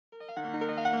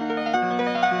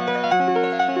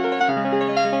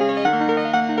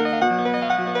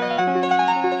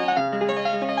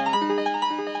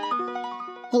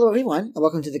everyone, and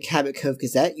welcome to the Cabot Cove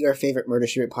Gazette, your favorite Murder,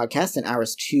 She Wrote podcast in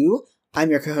Hours 2. I'm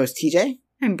your co-host, TJ.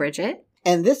 I'm Bridget.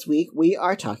 And this week, we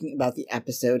are talking about the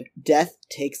episode Death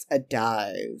Takes a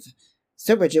Dive.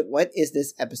 So, Bridget, what is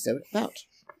this episode about?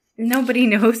 Nobody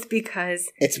knows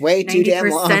because it's way too damn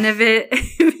long. 90% of it,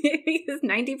 because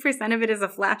 90% of it is a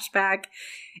flashback.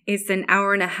 It's an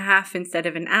hour and a half instead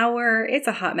of an hour. It's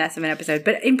a hot mess of an episode.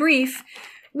 But in brief,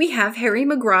 we have Harry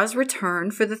McGraw's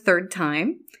return for the third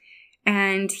time.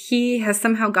 And he has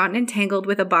somehow gotten entangled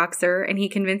with a boxer, and he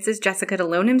convinces Jessica to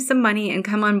loan him some money and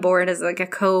come on board as like a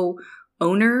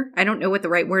co-owner. I don't know what the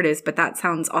right word is, but that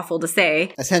sounds awful to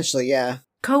say. Essentially, yeah.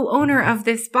 Co-owner of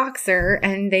this boxer,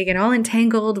 and they get all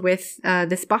entangled with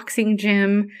this boxing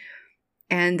gym,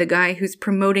 and the guy who's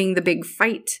promoting the big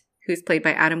fight, who's played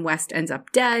by Adam West, ends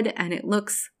up dead, and it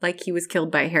looks like he was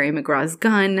killed by Harry McGraw's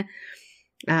gun.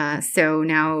 So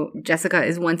now Jessica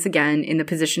is once again in the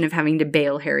position of having to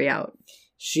bail Harry out.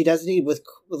 She does indeed, with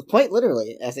quite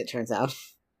literally, as it turns out.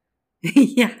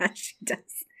 Yeah, she does.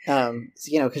 So,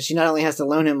 because she not only has to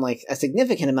loan him like a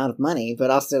significant amount of money,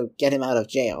 but also get him out of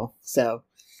jail. So,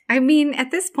 I mean,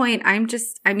 at this point, I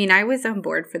was on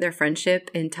board for their friendship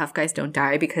in Tough Guys Don't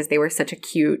Die because they were such a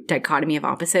cute dichotomy of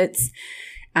opposites.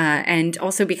 And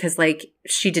also because,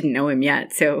 she didn't know him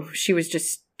yet. So she was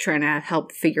just trying to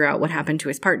help figure out what happened to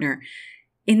his partner.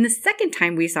 In the second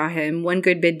time we saw him, One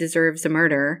Good Bid Deserves a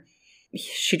Murder,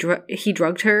 he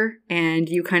drugged her, and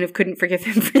you kind of couldn't forgive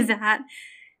him for that.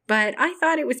 But I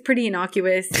thought it was pretty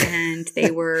innocuous, and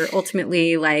they were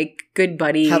ultimately good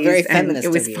buddies. How very feminist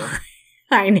it was of you.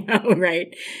 I know,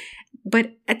 right?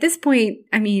 But at this point,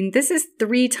 this is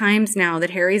 3 times now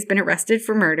that Harry's been arrested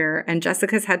for murder, and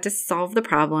Jessica's had to solve the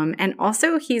problem. And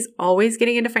also, he's always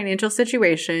getting into financial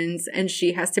situations, and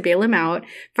she has to bail him out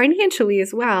financially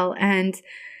as well. And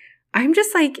I'm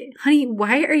just like, honey,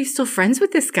 why are you still friends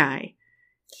with this guy?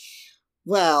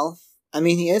 Well,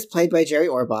 he is played by Jerry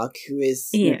Orbach, who is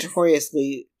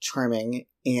notoriously charming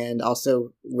and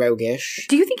also roguish.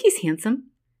 Do you think he's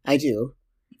handsome? I do.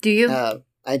 Do you?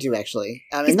 I do, actually.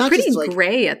 He's not pretty just,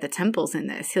 gray at the temples in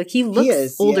this. He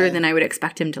looks older than I would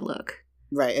expect him to look.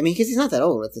 Right. because he's not that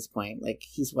old at this point.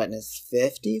 He's, in his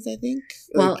 50s, I think?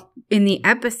 Well, in the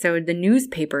episode, the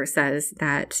newspaper says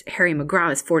that Harry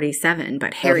McGraw is 47,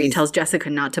 but Harry tells Jessica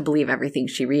not to believe everything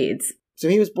she reads. So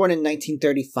he was born in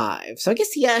 1935. So I guess,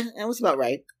 that was about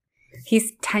right.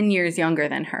 He's 10 years younger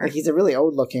than her. He's a really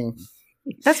old-looking...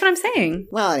 That's what I'm saying.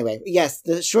 Well, anyway, yes,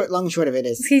 the long short of it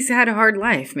is... He's had a hard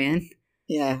life, man.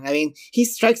 Yeah, he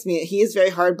strikes me, he is very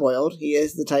hard-boiled. He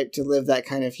is the type to live that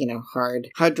kind of,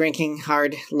 hard-drinking,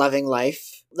 hard-loving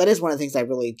life. That is one of the things I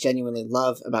really genuinely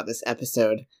love about this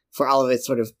episode, for all of its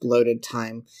sort of bloated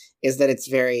time, is that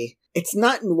it's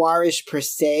not noirish per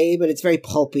se, but it's very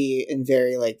pulpy and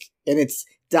very, and its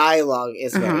dialogue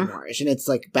is very noirish, and it's,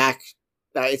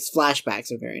 its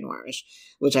flashbacks are very noirish,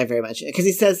 which I very much... Because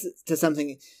he says to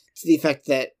something to the effect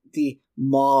that the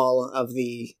maul of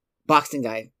the boxing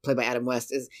guy, played by Adam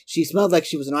West, she smelled like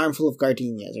she was an armful of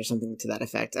gardenias or something to that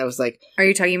effect. I was like... Are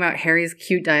you talking about Harry's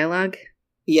cute dialogue?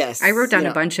 Yes. I wrote down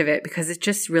a bunch of it because it's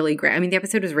just really great. The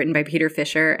episode was written by Peter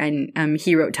Fisher, and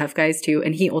he wrote Tough Guys too,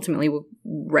 and he ultimately will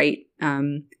write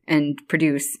and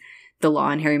produce The Law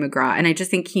and Harry McGraw. And I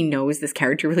just think he knows this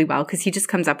character really well because he just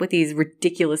comes up with these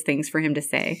ridiculous things for him to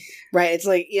say. Right. It's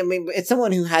it's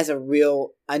someone who has a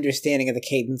real understanding of the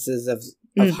cadences of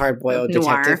hard-boiled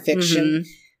detective fiction. Mm-hmm.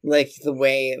 The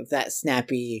way of that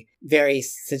snappy, very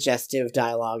suggestive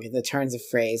dialogue and the turns of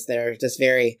phrase that are just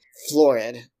very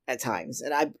florid at times.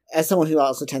 And I, as someone who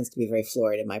also tends to be very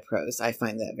florid in my prose, I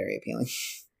find that very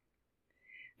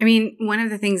appealing. One of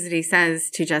the things that he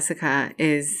says to Jessica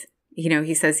is,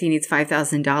 he says he needs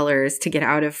 $5,000 to get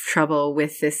out of trouble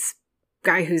with this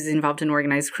guy who's involved in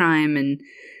organized crime and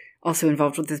also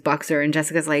involved with this boxer. And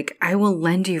Jessica's like, I will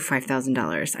lend you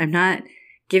 $5,000. I'm not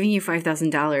giving you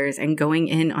 $5,000 and going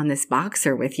in on this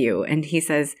boxer with you. And he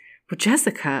says, well,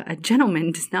 Jessica, a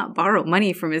gentleman does not borrow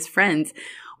money from his friends,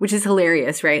 which is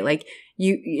hilarious, right?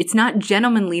 It's not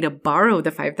gentlemanly to borrow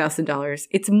the $5,000.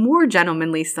 It's more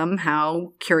gentlemanly somehow,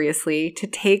 curiously, to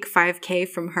take $5,000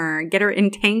 from her, get her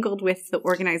entangled with the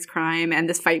organized crime and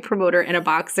this fight promoter and a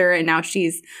boxer. And now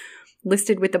she's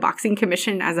listed with the boxing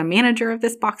commission as a manager of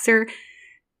this boxer.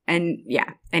 And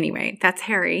anyway, that's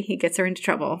Harry. He gets her into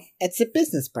trouble. It's a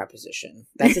business proposition.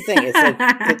 That's the thing.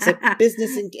 It's a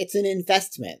business, it's an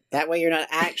investment. That way you're not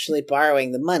actually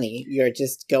borrowing the money. You're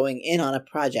just going in on a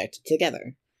project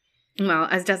together. Well,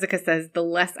 as Jessica says, the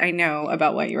less I know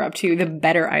about what you're up to, the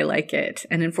better I like it.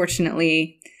 And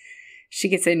unfortunately,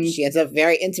 she ends up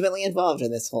very intimately involved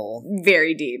in this whole...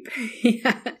 Very deep.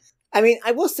 Yeah. I mean,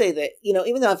 I will say that,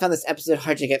 even though I found this episode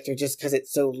hard to get through just because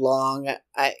it's so long,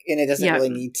 and it doesn't really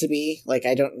need to be, like,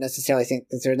 I don't necessarily think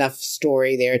that there's enough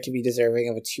story there to be deserving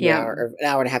of a 2 hour or an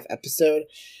hour and a half episode.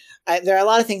 There are a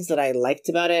lot of things that I liked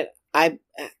about it. I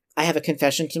have a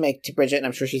confession to make to Bridget, and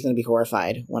I'm sure she's going to be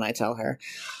horrified when I tell her.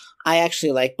 I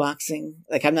actually like boxing.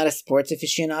 Like, I'm not a sports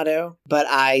aficionado, but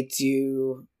I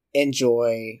do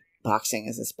enjoy boxing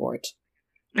as a sport.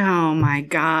 Oh my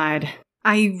God.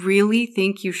 I really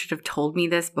think you should have told me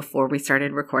this before we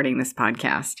started recording this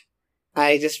podcast.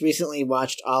 I just recently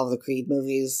watched all of the Creed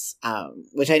movies,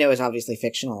 which I know is obviously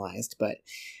fictionalized, but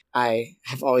I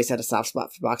have always had a soft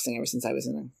spot for boxing ever since I was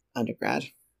in undergrad.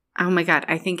 Oh my God.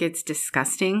 I think it's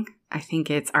disgusting. I think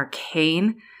it's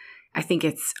arcane. I think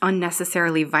it's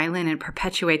unnecessarily violent and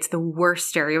perpetuates the worst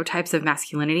stereotypes of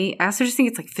masculinity. I also just think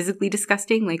it's like physically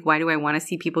disgusting. Like, why do I want to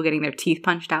see people getting their teeth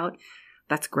punched out?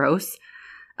 That's gross.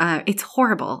 It's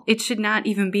horrible. It should not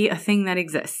even be a thing that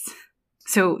exists.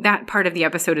 So that part of the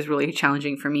episode is really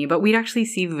challenging for me, but we'd actually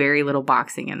see very little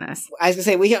boxing in this. I was going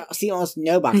to say, we see almost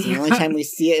no boxing. The only time we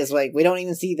see it is like, we don't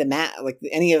even see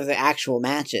any of the actual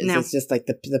matches. No. It's just like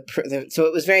so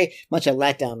it was very much a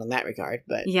letdown in that regard,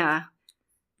 but. Yeah.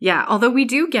 Yeah, although we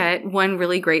do get one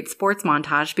really great sports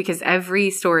montage because every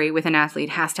story with an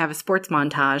athlete has to have a sports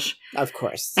montage. Of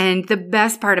course. And the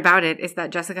best part about it is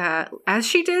that Jessica, as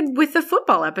she did with the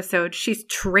football episode, she's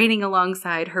training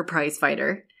alongside her prize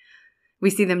fighter.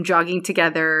 We see them jogging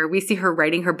together. We see her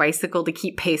riding her bicycle to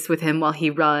keep pace with him while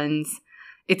he runs.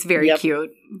 It's very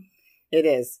cute. It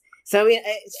is. So, I mean,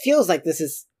 it feels like this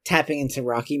is tapping into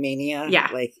Rocky Mania. Yeah.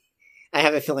 Like, I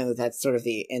have a feeling that that's sort of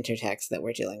the intertext that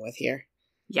we're dealing with here.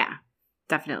 Yeah,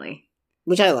 definitely.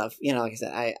 Which I love. Like I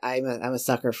said, I'm a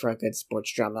sucker for a good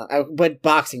sports drama, but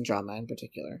boxing drama in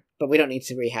particular. But we don't need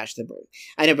to rehash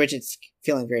I know Bridget's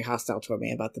feeling very hostile toward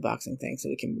me about the boxing thing, so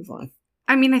we can move on.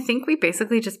 I mean, I think we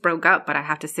basically just broke up, but I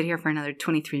have to sit here for another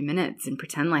 23 minutes and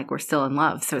pretend like we're still in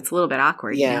love, so it's a little bit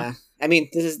awkward. Yeah. I mean,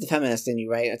 this is the feminist in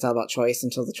you, right? It's all about choice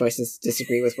until the choices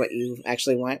disagree with what you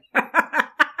actually want.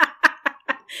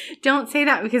 Don't say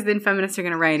that because then feminists are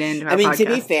going to write into our podcast. To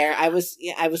be fair, I was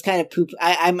kind of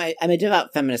I'm a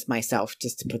devout feminist myself,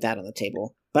 just to put that on the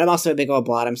table. But I'm also a big old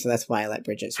bottom, so that's why I let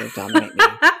Bridget sort of dominate me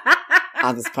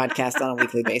on this podcast on a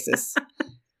weekly basis.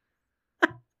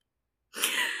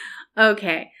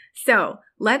 Okay, so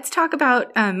let's talk about,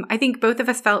 I think both of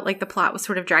us felt like the plot was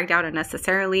sort of dragged out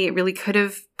unnecessarily. It really could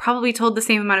have probably told the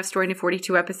same amount of story in a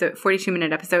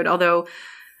 42-minute episode, although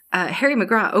Harry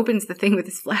McGraw opens the thing with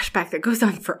this flashback that goes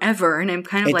on forever, and I'm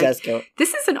kind of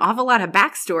this is an awful lot of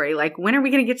backstory. Like, when are we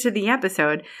going to get to the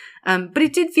episode? But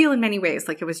it did feel in many ways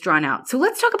like it was drawn out. So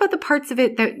let's talk about the parts of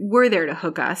it that were there to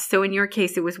hook us. So in your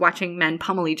case, it was watching men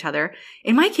pummel each other.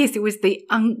 In my case, it was the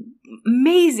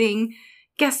amazing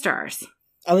guest stars.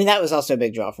 I mean, that was also a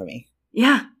big draw for me.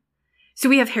 Yeah. So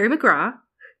we have Harry McGraw,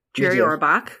 Jerry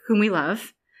Orbach, whom we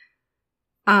love.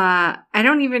 I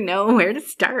don't even know where to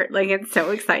start. Like, it's so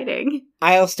exciting.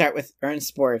 I'll start with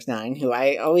Ernst Borgnine, who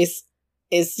I always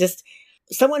is just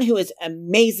someone who is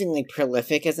amazingly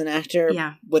prolific as an actor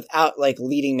without, like,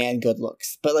 leading man good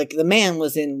looks. But, like, the man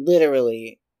was in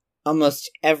literally almost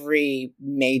every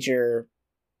major,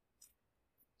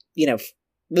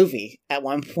 movie at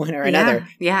one point or another.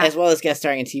 Yeah. As well as guest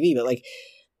starring in TV. But, like,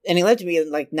 and he lived to be,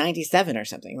 like, 97 or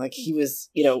something. Like, he was,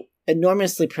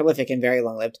 enormously prolific and very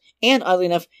long-lived. And, oddly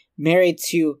enough, married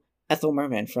to Ethel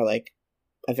Merman for, like,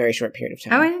 a very short period of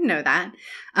time. Oh, I didn't know that.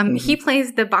 He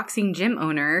plays the boxing gym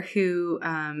owner who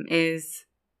is,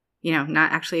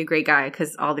 not actually a great guy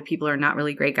because all the people are not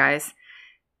really great guys.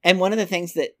 And one of the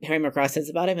things that Harry McGraw says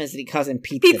about him is that he calls him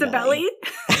Pizza Belly.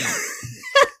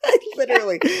 I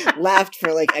literally laughed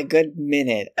for, like, a good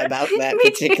minute about that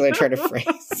particular turn of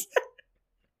phrase.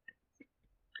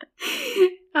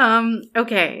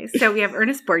 Okay, so we have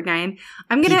Ernest Borgnine.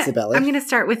 I'm gonna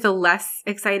start with the less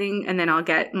exciting, and then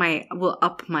we'll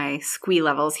up my squee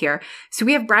levels here. So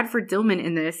we have Bradford Dillman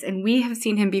in this, and we have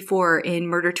seen him before in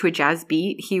Murder to a Jazz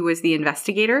Beat. He was the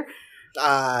investigator.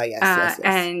 Yes.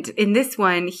 And in this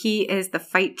one, he is the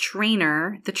fight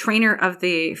trainer, the trainer of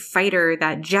the fighter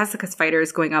that Jessica's fighter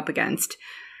is going up against,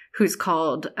 who's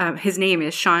called, his name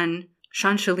is Sean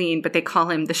Shalene, but they call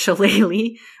him the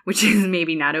Shillelagh, which is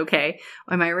maybe not okay.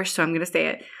 I'm Irish, so I'm going to say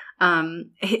it.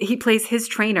 He plays his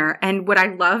trainer. And what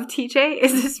I love, TJ,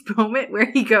 is this moment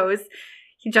where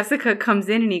Jessica comes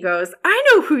in and he goes, "I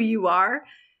know who you are,"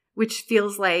 which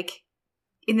feels like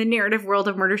in the narrative world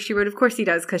of Murder, She Wrote, of course he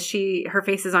does, because her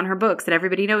face is on her books and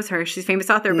everybody knows her. She's a famous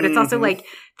author, but it's also like,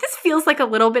 this feels like a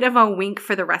little bit of a wink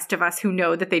for the rest of us who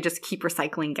know that they just keep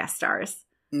recycling guest stars.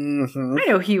 Mm-hmm. I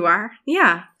know who you are.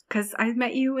 Yeah. because I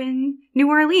met you in New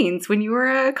Orleans when you were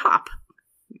a cop.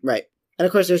 Right. And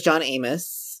of course, there's John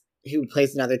Amos, who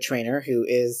plays another trainer who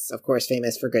is, of course,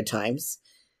 famous for Good Times.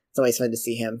 It's always fun to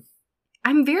see him.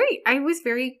 I was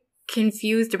very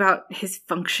confused about his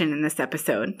function in this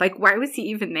episode. Like, why was he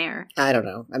even there? I don't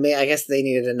know. I mean, I guess they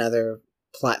needed another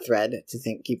plot thread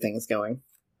to keep things going.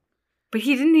 But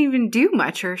he didn't even do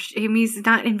much, he's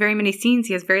not in very many scenes.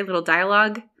 He has very little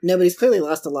dialogue. No, but he's clearly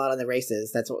lost a lot on the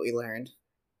races. That's what we learned.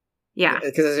 Yeah.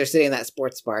 Because as they're sitting in that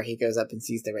sports bar, he goes up and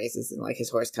sees the races, and, like, his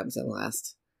horse comes in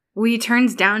last. Well, he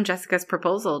turns down Jessica's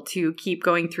proposal to keep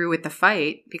going through with the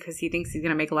fight because he thinks he's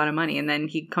going to make a lot of money. And then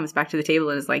he comes back to the table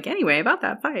and is like, anyway, about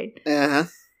that fight. Uh-huh.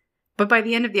 But by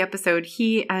the end of the episode,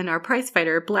 he and our prize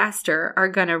fighter, Blaster, are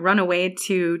going to run away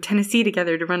to Tennessee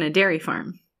together to run a dairy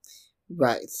farm.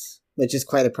 Right. Which is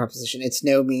quite a proposition. It's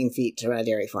no mean feat to run a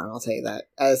dairy farm, I'll tell you that.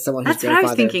 As someone who's That's what I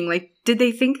was thinking. Like, did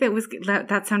they think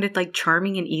that sounded like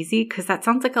charming and easy? Because that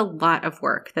sounds like a lot of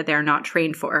work that they're not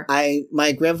trained for.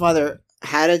 My grandfather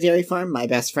had a dairy farm. My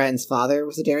best friend's father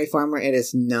was a dairy farmer. It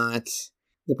is not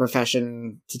the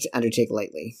profession to undertake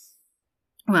lightly.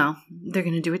 Well, they're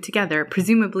going to do it together,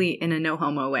 presumably in a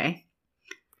no-homo way.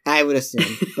 I would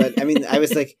assume. But, I mean, I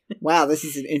was like, wow, this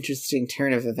is an interesting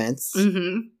turn of events.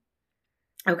 Mm-hmm.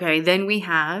 Okay, then we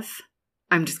have...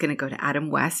 I'm just going to go to Adam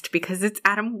West because it's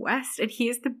Adam West and he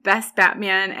is the best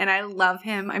Batman and I love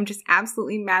him. I'm just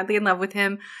absolutely madly in love with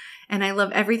him. And I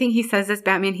love everything he says as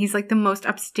Batman. He's like the most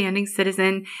upstanding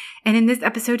citizen. And in this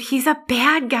episode, he's a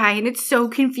bad guy and it's so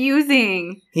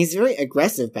confusing. He's a very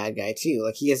aggressive bad guy too.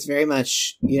 Like he is very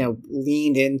much,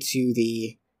 leaned into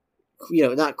the,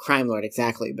 not crime lord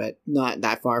exactly, but not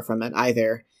that far from it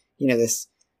either. This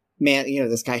man,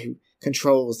 this guy who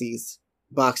controls these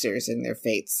boxers and their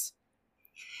fates.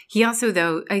 He also,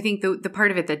 though, I think the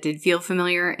part of it that did feel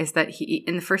familiar is that he,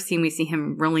 in the first scene, we see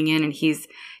him rolling in and he's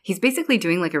basically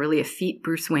doing like a really effete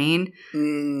Bruce Wayne.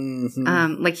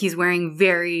 Mm-hmm. Like he's wearing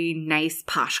very nice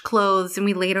posh clothes. And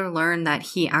we later learn that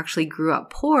he actually grew up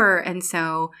poor. And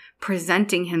so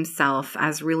presenting himself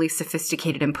as really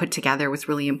sophisticated and put together was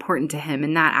really important to him.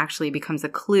 And that actually becomes a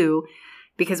clue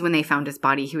because when they found his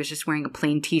body, he was just wearing a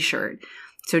plain t-shirt.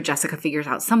 So Jessica figures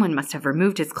out someone must have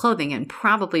removed his clothing and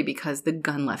probably because the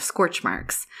gun left scorch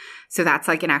marks. So that's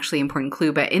like an actually important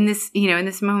clue. But in this, in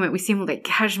this moment, we see him with like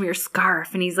cashmere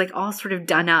scarf and he's like all sort of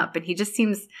done up and he just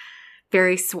seems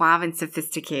very suave and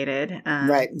sophisticated.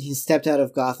 Right. He stepped out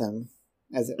of Gotham.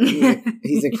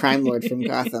 He's a crime lord from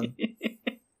Gotham.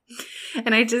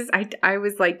 And I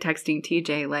was like texting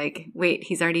TJ like, wait,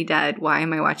 he's already dead. Why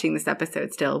am I watching this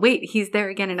episode still? Wait, he's there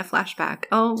again in a flashback.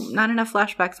 Oh, not enough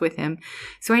flashbacks with him.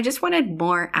 So I just wanted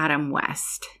more Adam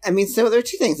West. I mean, so there are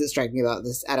two things that strike me about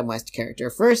this Adam West character.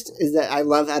 First is that I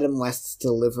love Adam West's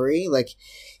delivery. Like,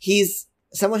 he's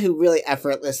someone who really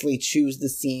effortlessly chews the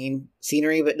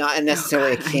scenery, but not in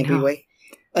necessarily a campy way.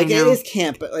 Like, it is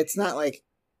camp, but it's not like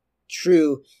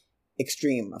true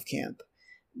extreme of camp.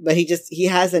 But he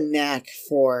has a knack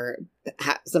for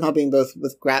somehow being both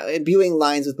imbuing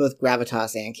lines with both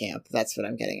gravitas and camp. That's what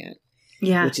I'm getting at.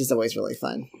 Yeah. Which is always really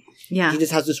fun. Yeah. He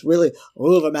just has this really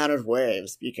over-mannered way of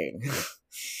speaking.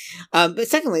 But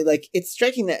secondly, like, it's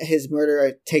striking that his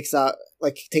murder takes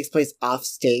place off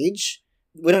stage.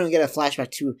 We don't get a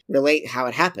flashback to relate how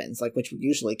it happens, like, which we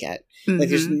usually get. Mm-hmm. Like,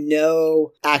 there's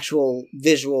no actual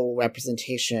visual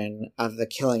representation of the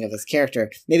killing of this character.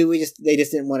 Maybe they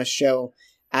just didn't want to show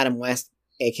Adam West,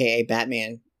 a.k.a.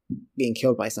 Batman, being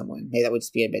killed by someone. Maybe that would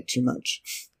just be a bit too much.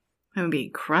 That would be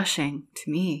crushing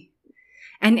to me.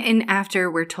 And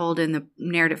after we're told in the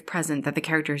narrative present that the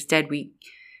character is dead, we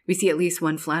see at least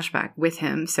one flashback with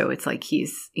him. So it's like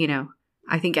he's,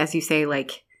 I think as you say,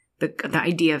 like the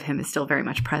idea of him is still very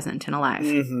much present and alive.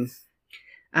 Mm-hmm.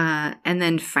 And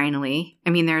then finally, I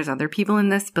mean, there's other people in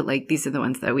this, but like these are the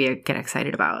ones that we get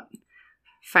excited about.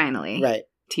 Finally. Right.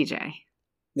 TJ.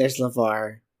 There's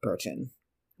LeVar Burton.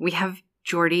 We have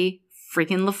Geordi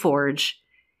freaking LaForge.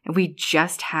 And we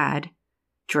just had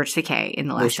George Takei in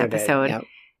the last episode. Yep.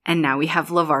 And now we have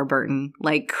LeVar Burton.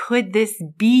 Like, could this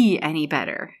be any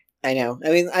better? I know. I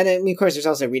mean, of course, there's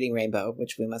also Reading Rainbow,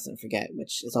 which we mustn't forget,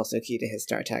 which is also key to his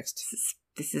star text.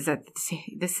 This is at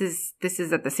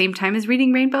the same time as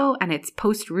Reading Rainbow, and it's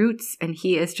post Roots, and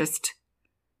he is just...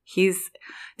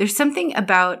 There's something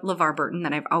about LeVar Burton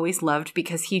that I've always loved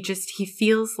because he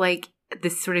feels like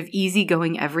this sort of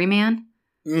easygoing everyman.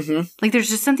 Mm-hmm. Like there's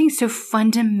just something so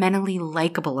fundamentally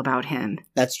likable about him.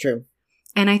 That's true.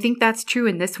 And I think that's true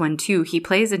in this one too. He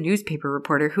plays a newspaper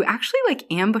reporter who actually like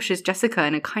ambushes Jessica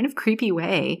in a kind of creepy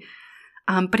way.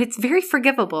 But it's very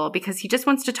forgivable because he just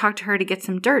wants to talk to her to get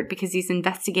some dirt because he's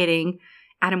investigating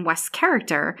Adam West's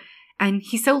character. And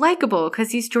he's so likable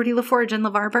because he's Geordie LaForge and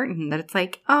LeVar Burton that it's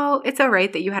like, oh, it's all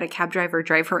right that you had a cab driver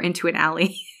drive her into an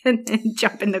alley and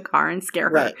jump in the car and scare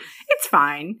her. Right. It's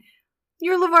fine.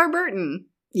 You're LeVar Burton.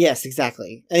 Yes,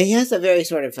 exactly. And he has a very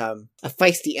sort of a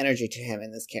feisty energy to him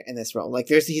in this role. Like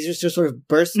he's just sort of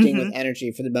bursting with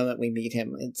energy for the moment we meet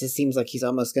him. It just seems like he's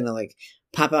almost going to like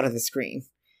pop out of the screen.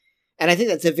 And I think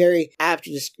that's a very apt,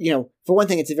 for one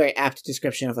thing, it's a very apt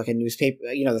description of like a newspaper,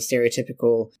 the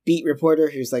stereotypical beat reporter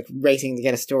who's like racing to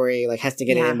get a story, like has to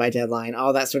get it in by deadline,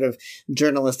 all that sort of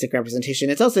journalistic representation.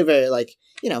 It's also very like,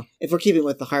 if we're keeping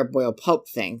with the hard-boiled pulp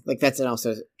thing, like that's an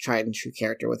also tried and true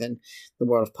character within the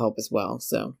world of pulp as well.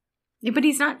 So, yeah, but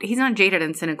he's not jaded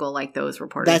and cynical like those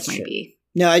reporters might be.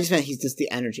 No, I just meant he's just the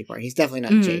energy part. He's definitely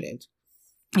not jaded.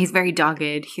 He's very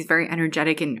dogged. He's very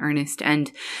energetic and earnest.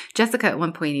 And Jessica at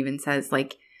one point even says,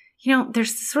 like,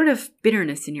 there's sort of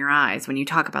bitterness in your eyes when you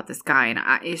talk about this guy.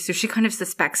 And so she kind of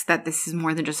suspects that this is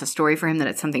more than just a story for him, that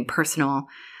it's something personal.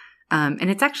 And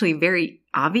it's actually very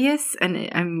obvious. And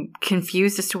I'm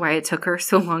confused as to why it took her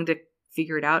so long to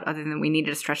figure it out, other than we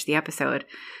needed to stretch the episode.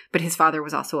 But his father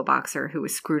was also a boxer who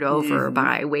was screwed over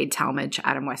by Wade Talmadge,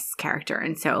 Adam West's character.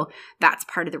 And so that's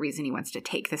part of the reason he wants to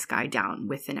take this guy down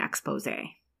with an expose.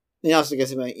 It also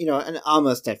gives him an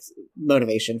almost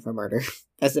motivation for murder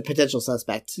as a potential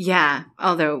suspect. Yeah,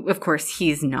 although, of course,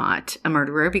 he's not a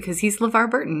murderer because he's LeVar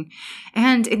Burton.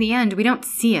 And in the end, we don't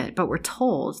see it, but we're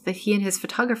told that he and his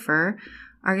photographer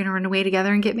are going to run away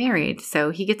together and get married.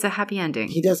 So he gets a happy ending.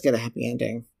 He does get a happy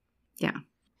ending. Yeah.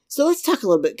 So let's talk a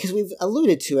little bit, because we've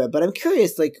alluded to it, but I'm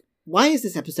curious, like, why is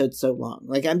this episode so long?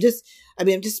 Like, I'm just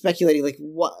speculating, like,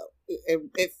 what...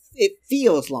 It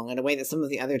feels long in a way that some of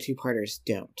the other two-parters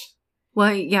don't.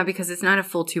 Well, yeah, because it's not a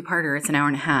full two-parter. It's an hour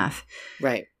and a half.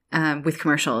 Right. With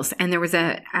commercials. And there was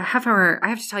a half hour. I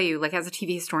have to tell you, like, as a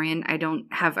TV historian, I don't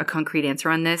have a concrete answer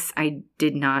on this. I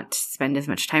did not spend as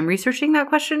much time researching that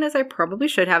question as I probably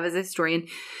should have as a historian.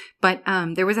 But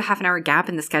there was a half an hour gap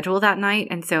in the schedule that night.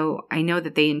 And so I know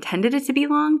that they intended it to be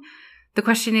long. The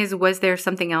question is, was there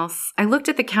something else? I looked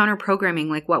at the counter programming,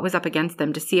 like what was up against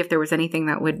them, to see if there was anything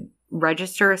that would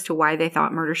register as to why they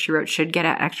thought Murder, She Wrote should get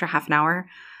an extra half an hour.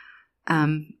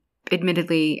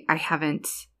 Admittedly, I haven't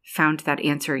found that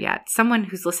answer yet. Someone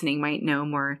who's listening might know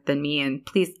more than me, and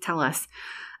please tell us.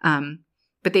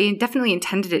 But they definitely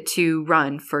intended it to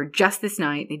run for just this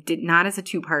night. They did not as a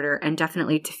two-parter, and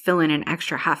definitely to fill in an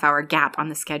extra half-hour gap on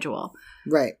the schedule.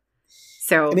 Right.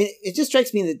 So, I mean, it just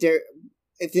strikes me that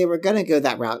if they were going to go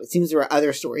that route, it seems there were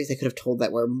other stories they could have told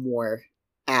that were more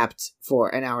apt for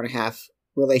an hour and a half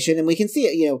relation. And we can see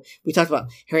it, we talked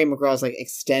about Harry McGraw's like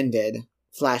extended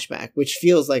flashback, which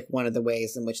feels like one of the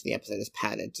ways in which the episode is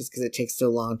padded, just because it takes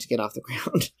so long to get off the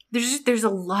ground. There's a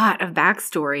lot of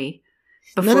backstory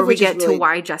before we get to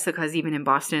why Jessica's even in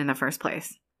Boston in the first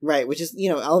place. Right, which is,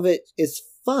 all of it is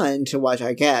fun to watch,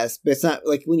 I guess, but it's not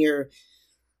like when you're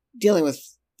dealing with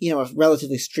a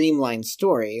relatively streamlined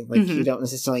story, like you don't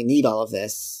necessarily need all of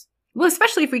this. Well,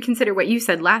 especially if we consider what you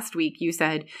said last week. You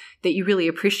said that you really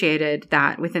appreciated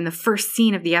that within the first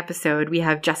scene of the episode, we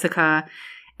have Jessica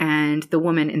and the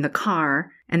woman in the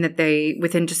car, and that they,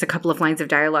 within just a couple of lines of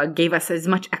dialogue, gave us as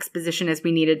much exposition as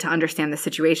we needed to understand the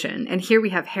situation. And here we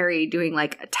have Harry doing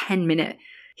like a 10-minute,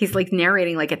 he's like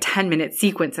narrating like a 10-minute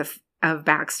sequence of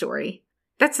backstory.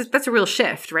 That's a real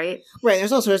shift, right? Right.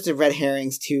 There's all sorts of red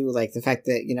herrings too, like the fact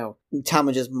that,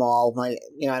 Talmadge's mall might,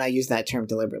 and I use that term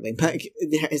deliberately, but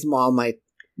his mall might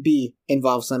be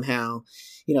involved somehow.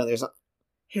 There's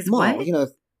his mall, what?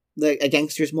 A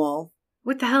gangster's mall.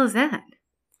 What the hell is that?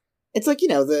 It's like,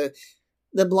 usually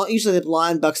the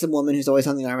blonde, buxom woman who's always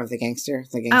on the arm of the gangster.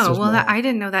 The gangster's mall. I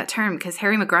didn't know that term because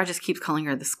Harry McGraw just keeps calling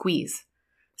her the squeeze.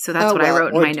 So that's what I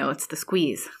wrote in my notes, the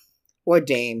squeeze. Or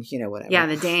dame, whatever. Yeah,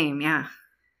 the dame, yeah.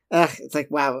 It's like,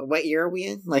 wow, what year are we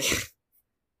in? Like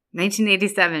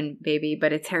 1987, baby,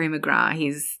 but it's Harry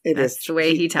McGraw. That's the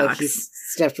way he talks. Like he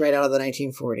stepped right out of the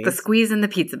 1940s. The squeeze and the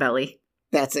pizza belly.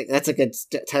 That's a good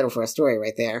title for a story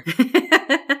right there.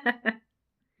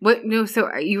 What? No,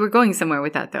 so you were going somewhere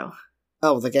with that, though.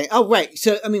 Oh, the gang. Oh, right.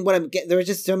 So, I mean, what I'm getting, there are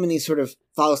just so many sort of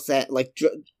false like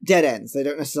dead ends. They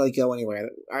don't necessarily go anywhere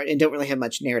and don't really have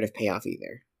much narrative payoff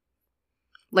either.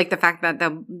 Like the fact that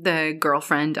the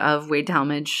girlfriend of Wade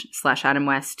Talmadge / Adam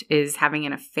West is having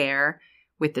an affair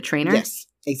with the trainer. Yes,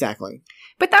 exactly.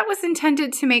 But that was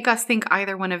intended to make us think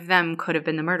either one of them could have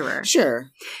been the murderer.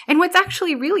 Sure. And what's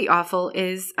actually really awful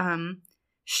is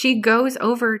she goes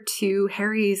over to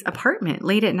Harry's apartment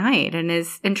late at night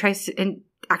and tries to, and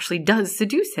actually does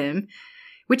seduce him,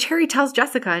 which Harry tells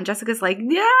Jessica, and Jessica's like,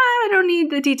 yeah, I don't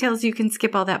need the details. You can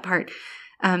skip all that part.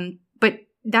 But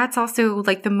that's also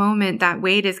like the moment that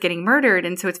Wade is getting murdered.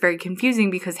 And so it's very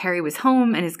confusing because Harry was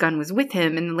home and his gun was with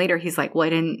him. And then later he's like, well, I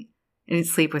didn't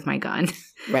sleep with my gun.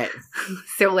 Right.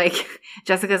 So like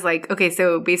Jessica's like, okay,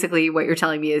 so basically what you're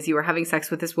telling me is you were having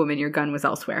sex with this woman, your gun was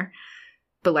elsewhere.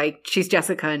 But like she's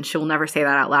Jessica and she'll never say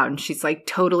that out loud. And she's like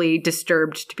totally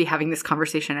disturbed to be having this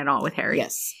conversation at all with Harry.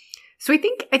 Yes. So I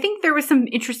think there was some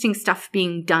interesting stuff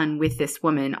being done with this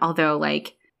woman, although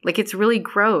like it's really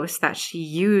gross that she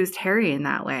used Harry in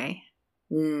that way.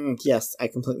 Yes, I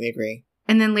completely agree.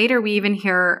 And then later we even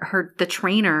hear the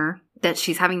trainer that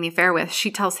she's having the affair with, she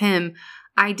tells him,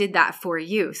 I did that for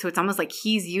you. So it's almost like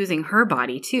he's using her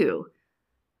body too.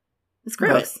 It's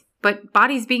gross. Right. But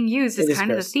bodies being used is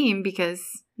kind of the theme because,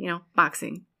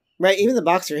 boxing. Right. Even the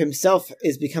boxer himself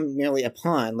is becoming merely a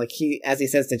pawn. Like as he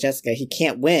says to Jessica, he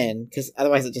can't win because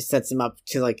otherwise it just sets him up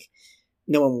to like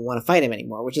no one will want to fight him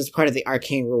anymore, which is part of the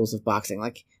arcane rules of boxing.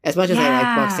 Like as much as I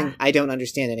like boxing, I don't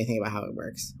understand anything about how it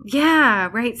works. Yeah,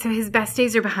 right. So his best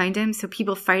days are behind him. So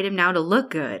people fight him now to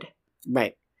look good.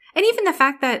 Right. And even the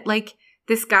fact that like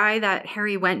this guy that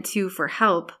Harry went to for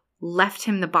help left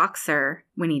him the boxer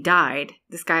when he died.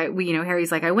 This guy,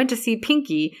 Harry's like, I went to see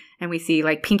Pinky, and we see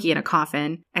like Pinky in a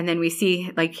coffin. And then we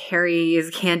see like Harry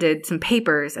is handed some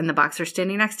papers and the boxer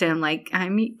standing next to him like,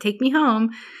 take me home.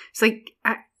 It's like,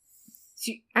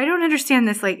 I don't understand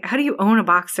this. Like, how do you own a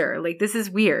boxer? Like, this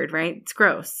is weird, right? It's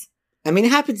gross. I mean,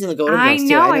 it happens in the Golden Girls,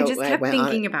 too. I just kept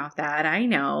thinking about that. I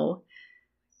know.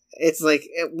 It's like,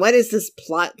 what is this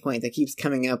plot point that keeps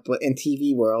coming up in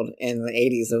TV world in the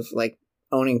 80s of, like,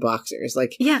 owning boxers?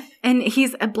 Like, yeah, and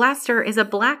Blaster is a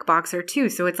black boxer, too,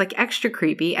 so it's, like, extra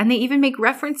creepy. And they even make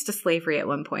reference to slavery at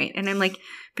one point. And I'm like,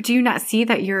 but do you not see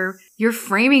that you're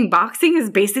framing boxing as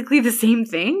basically the same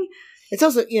thing? It's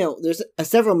also, there's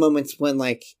several moments when,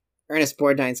 like, Ernest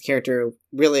Borgnine's character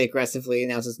really aggressively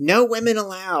announces, no women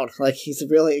allowed. Like, he's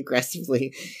really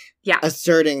aggressively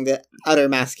asserting the utter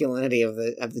masculinity of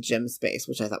the gym space,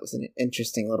 which I thought was an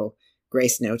interesting little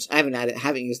grace note. I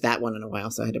haven't used that one in a while,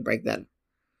 so I had to break that.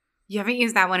 You haven't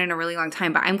used that one in a really long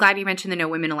time, but I'm glad you mentioned the no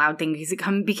women allowed thing because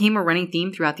it became a running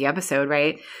theme throughout the episode,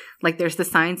 right? Like there's the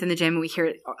signs in the gym and we hear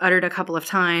it uttered a couple of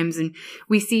times, and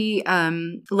we see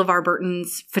LeVar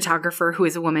Burton's photographer, who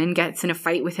is a woman, gets in a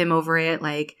fight with him over it.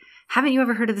 Like, haven't you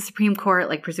ever heard of the Supreme Court?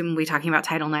 Like presumably talking about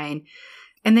Title IX.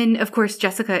 And then, of course,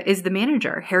 Jessica is the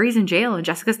manager. Harry's in jail and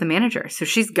Jessica's the manager. So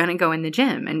she's going to go in the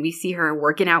gym, and we see her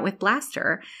working out with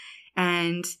Blaster.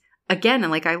 And again,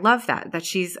 like, I love that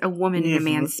she's a woman in a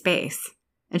man's space.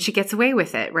 And she gets away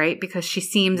with it, right? Because she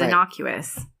seems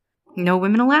innocuous. No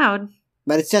women allowed.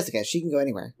 But it's Jessica. She can go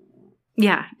anywhere.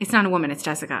 Yeah. It's not a woman. It's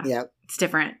Jessica. Yeah. It's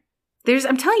different.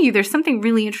 I'm telling you, there's something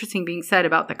really interesting being said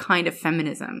about the kind of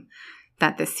feminism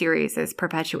that this series is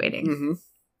perpetuating. Mm-hmm.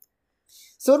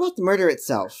 So what about the murder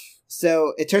itself?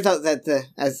 So it turns out that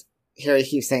as Harry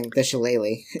keeps saying, the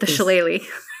shillelagh. The shillelagh.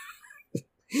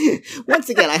 Once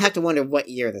again, I have to wonder what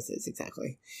year this is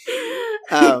exactly.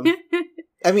 I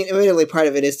mean, admittedly, part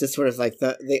of it is just sort of like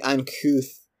the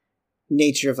uncouth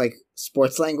nature of like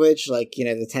sports language, like,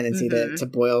 the tendency to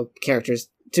boil characters,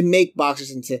 to make boxers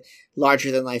into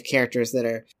larger than life characters that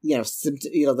are,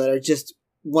 that are just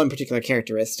one particular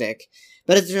characteristic.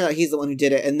 But it turns out he's the one who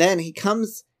did it, and then he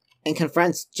comes and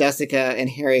confronts Jessica and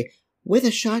Harry with a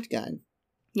shotgun.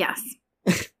 Yes.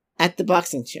 At the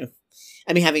boxing gym.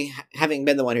 I mean, having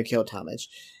been the one who killed Talmadge.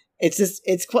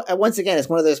 Once again, it's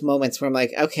one of those moments where I'm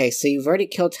like, okay, so you've already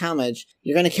killed Talmadge.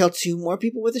 You're going to kill 2 more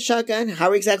people with a shotgun?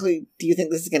 How exactly do you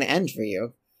think this is going to end for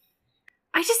you?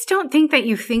 I just don't think that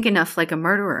you think enough like a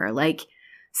murderer. Like,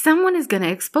 someone is going to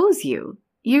expose you.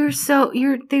 You're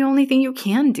the only thing you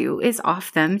can do is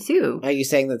off them too. Are you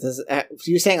saying that this?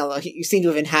 You're saying you seem to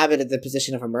have inhabited the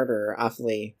position of a murderer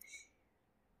awfully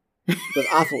with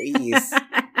awful ease.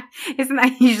 Isn't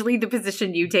that usually the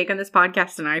position you take on this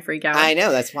podcast, and I freak out? I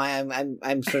know, that's why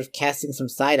I'm sort of casting some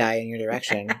side eye in your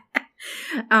direction.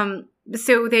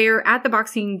 So they're at the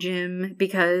boxing gym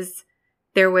because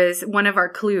there was one of our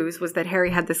clues was that Harry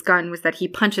had this gun, was that he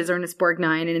punches Ernest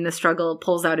Borgnine, and in the struggle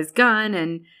pulls out his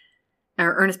gun,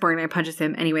 or Ernest Borgnine punches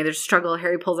him. Anyway, there's a struggle.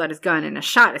 Harry pulls out his gun and a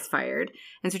shot is fired.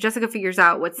 And so Jessica figures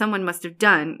out what someone must have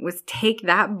done was take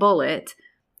that bullet,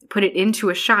 put it into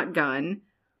a shotgun,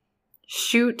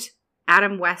 shoot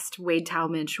Adam West, Wade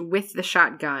Talmadge with the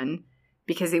shotgun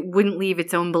because it wouldn't leave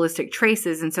its own ballistic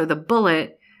traces. And so the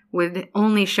bullet would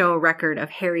only show a record of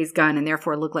Harry's gun and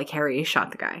therefore look like Harry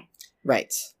shot the guy.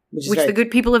 Right. Which the good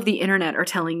people of the internet are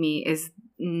telling me is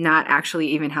not actually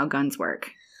even how guns work.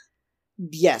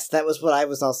 Yes, that was what I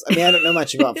was also... I mean, I don't know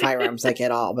much about firearms, like,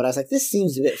 at all, but I was like, this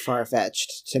seems a bit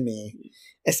far-fetched to me.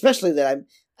 Especially that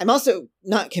I'm also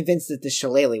not convinced that the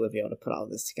Shillelagh would be able to put all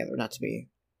of this together, not to be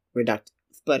reductive,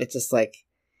 but it's just like,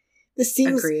 this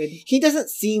seems... Agreed. He doesn't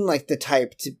seem like the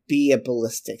type to be a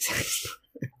ballistics expert.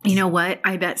 You know what?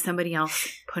 I bet somebody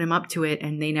else put him up to it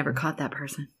and they never caught that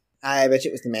person. I bet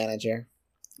it was the manager.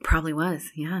 Probably was,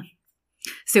 yeah.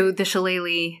 So the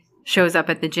Shillelagh shows up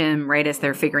at the gym right as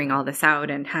they're figuring all this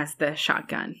out and has the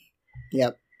shotgun.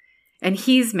 Yep. And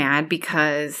he's mad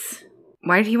because...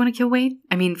 Why did he want to kill Wade?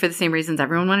 I mean, for the same reasons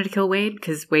everyone wanted to kill Wade,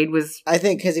 because Wade was... I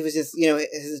think because he was just,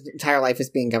 his entire life was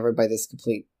being governed by this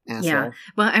complete asshole. Yeah.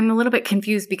 Well, I'm a little bit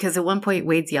confused because at one point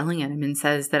Wade's yelling at him and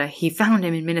says that he found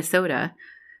him in Minnesota.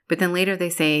 But then later they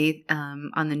say,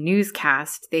 on the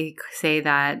newscast, they say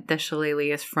that the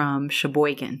Shillelagh is from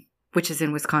Sheboygan, which is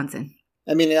in Wisconsin.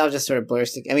 I mean, it all just sort of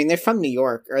blurs together. I mean, they're from New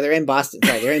York, or they're in Boston.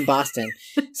 Sorry, they're in Boston.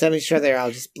 So I'm sure they're all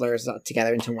just blurs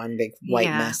together into one big white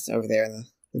mess over there in the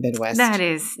Midwest. That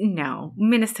is, no.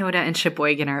 Minnesota and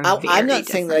Sheboygan are very I'm not different.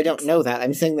 saying that I don't know that.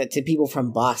 I'm saying that to people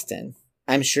from Boston,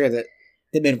 I'm sure that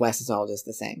the Midwest is all just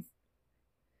the same.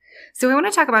 So I want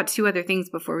to talk about two other things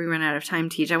before we run out of time,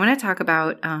 Tej. I want to talk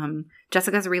about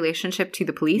Jessica's relationship to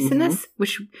the police in this,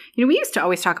 which, we used to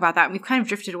always talk about that, and we've kind of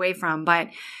drifted away from. But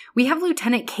we have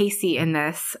Lieutenant Casey in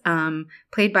this,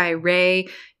 played by Ray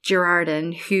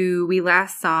Girardin, who we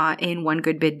last saw in One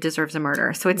Good Bid Deserves a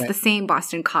Murder. So it's the same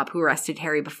Boston cop who arrested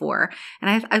Harry before.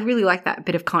 And I really like that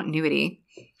bit of continuity.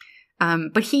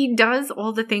 But he does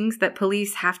all the things that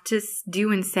police have to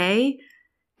do and say,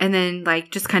 and then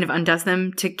just kind of undoes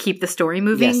them to keep the story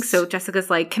moving. Yes. So Jessica's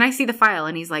like, can I see the file?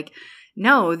 And he's like,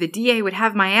 no, the DA would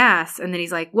have my ass. And then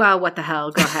he's like, well, what the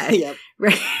hell? Go ahead. Yep.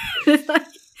 Right.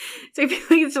 So I feel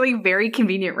like it's really very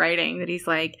convenient writing that he's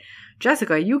like,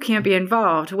 Jessica, you can't be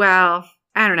involved. Well,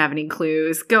 I don't have any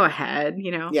clues. Go ahead,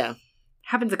 Yeah.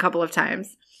 Happens a couple of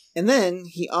times. And then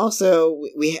he also,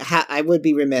 I would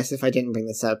be remiss if I didn't bring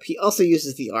this up. He also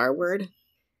uses the R word.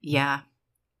 Yeah.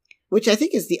 Which I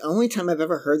think is the only time I've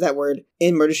ever heard that word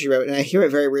in Murder, She Wrote, and I hear it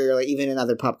very rarely, even in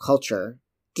other pop culture,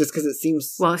 just because it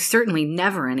seems... Well, certainly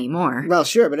never anymore. Well,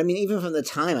 sure, but I mean, even from the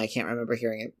time, I can't remember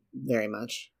hearing it very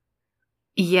much.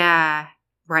 Yeah,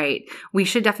 right. We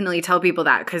should definitely tell people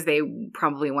that, because they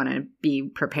probably want to be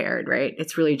prepared, right?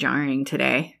 It's really jarring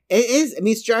today. It is. I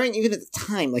mean, it's jarring even at the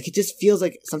time. It just feels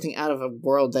like something out of a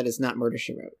world that is not Murder,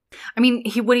 She Wrote. I mean,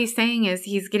 what he's saying is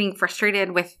he's getting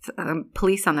frustrated with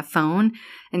police on the phone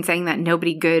and saying that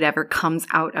nobody good ever comes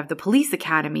out of the police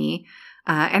academy.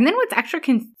 And then what's extra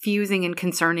confusing and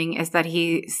concerning is that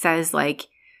he says,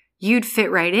 you'd fit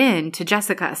right in to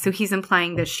Jessica. So he's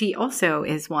implying that she also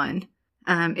is one.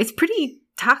 It's pretty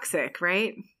toxic,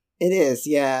 right? It is,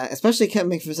 yeah. Especially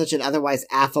coming from such an otherwise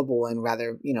affable and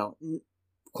rather,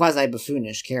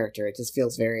 quasi-buffoonish character. It just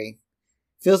feels very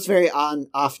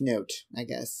off note, I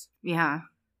guess. Yeah.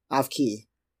 Off key.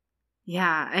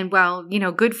 Yeah. And well,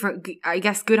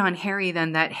 good on Harry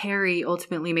then that Harry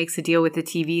ultimately makes a deal with the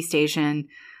TV station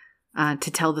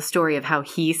to tell the story of how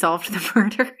he solved the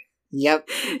murder. Yep.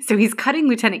 So he's cutting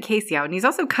Lieutenant Casey out, and he's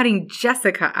also cutting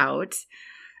Jessica out.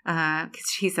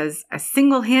 He says,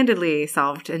 single-handedly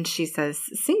solved, and she says,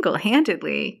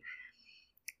 single-handedly.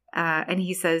 And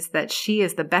he says that she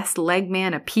is the best leg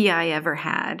man a PI ever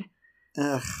had.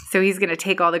 Ugh. So he's going to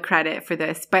take all the credit for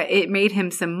this, but it made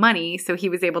him some money, so he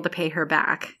was able to pay her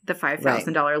back the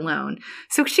 $5,000 loan.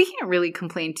 So she can't really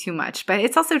complain too much, but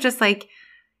it's also just I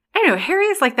don't know, Harry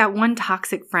is like that one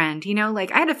toxic friend, I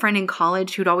had a friend in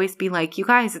college who'd always be like, you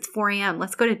guys, it's 4 a.m.,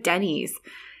 let's go to Denny's.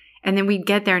 And then we'd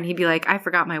get there and he'd be like, I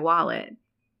forgot my wallet.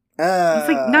 It's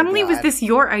not only was this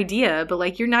your idea,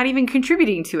 but you're not even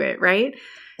contributing to it, right?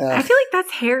 I feel like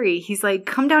that's Harry. He's like,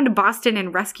 come down to Boston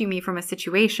and rescue me from a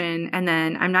situation, and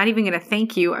then I'm not even going to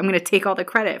thank you. I'm going to take all the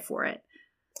credit for it.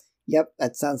 Yep,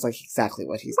 that sounds like exactly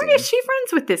what he's doing. Why is she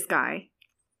friends with this guy?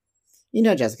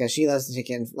 Jessica, she loves to take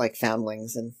in,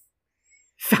 foundlings and...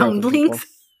 Foundlings?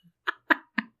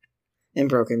 And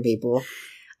broken people.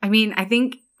 I mean, I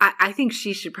think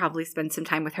she should probably spend some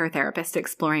time with her therapist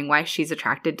exploring why she's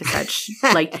attracted to such,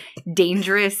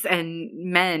 dangerous and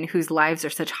men whose lives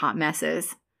are such hot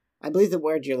messes. I believe the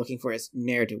word you're looking for is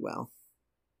ne'er-do-well.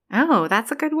 Oh,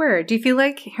 that's a good word. Do you feel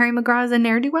like Harry McGraw is a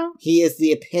ne'er-do-well? He is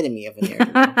the epitome of a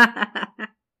ne'er-do-well.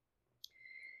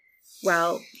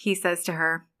 Well, he says to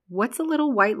her, what's a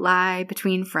little white lie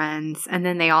between friends? And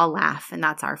then they all laugh, and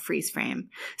that's our freeze frame.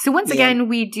 So once again,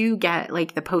 we do get,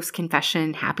 the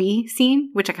post-confession happy scene,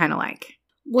 which I kind of like.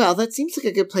 Well, that seems like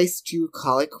a good place to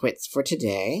call it quits for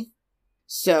today.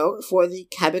 So, for the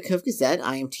Cabot Cove Gazette,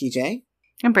 I am TJ.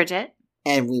 I'm Bridget.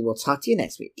 And we will talk to you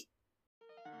next week.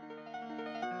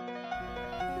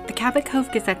 The Cabot Cove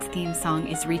Gazette's theme song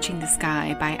is Reaching the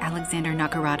Sky by Alexander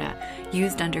Nakarada,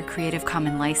 used under Creative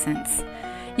Commons license.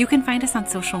 You can find us on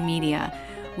social media.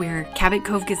 We're Cabot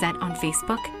Cove Gazette on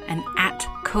Facebook and at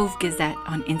Cove Gazette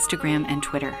on Instagram and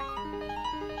Twitter.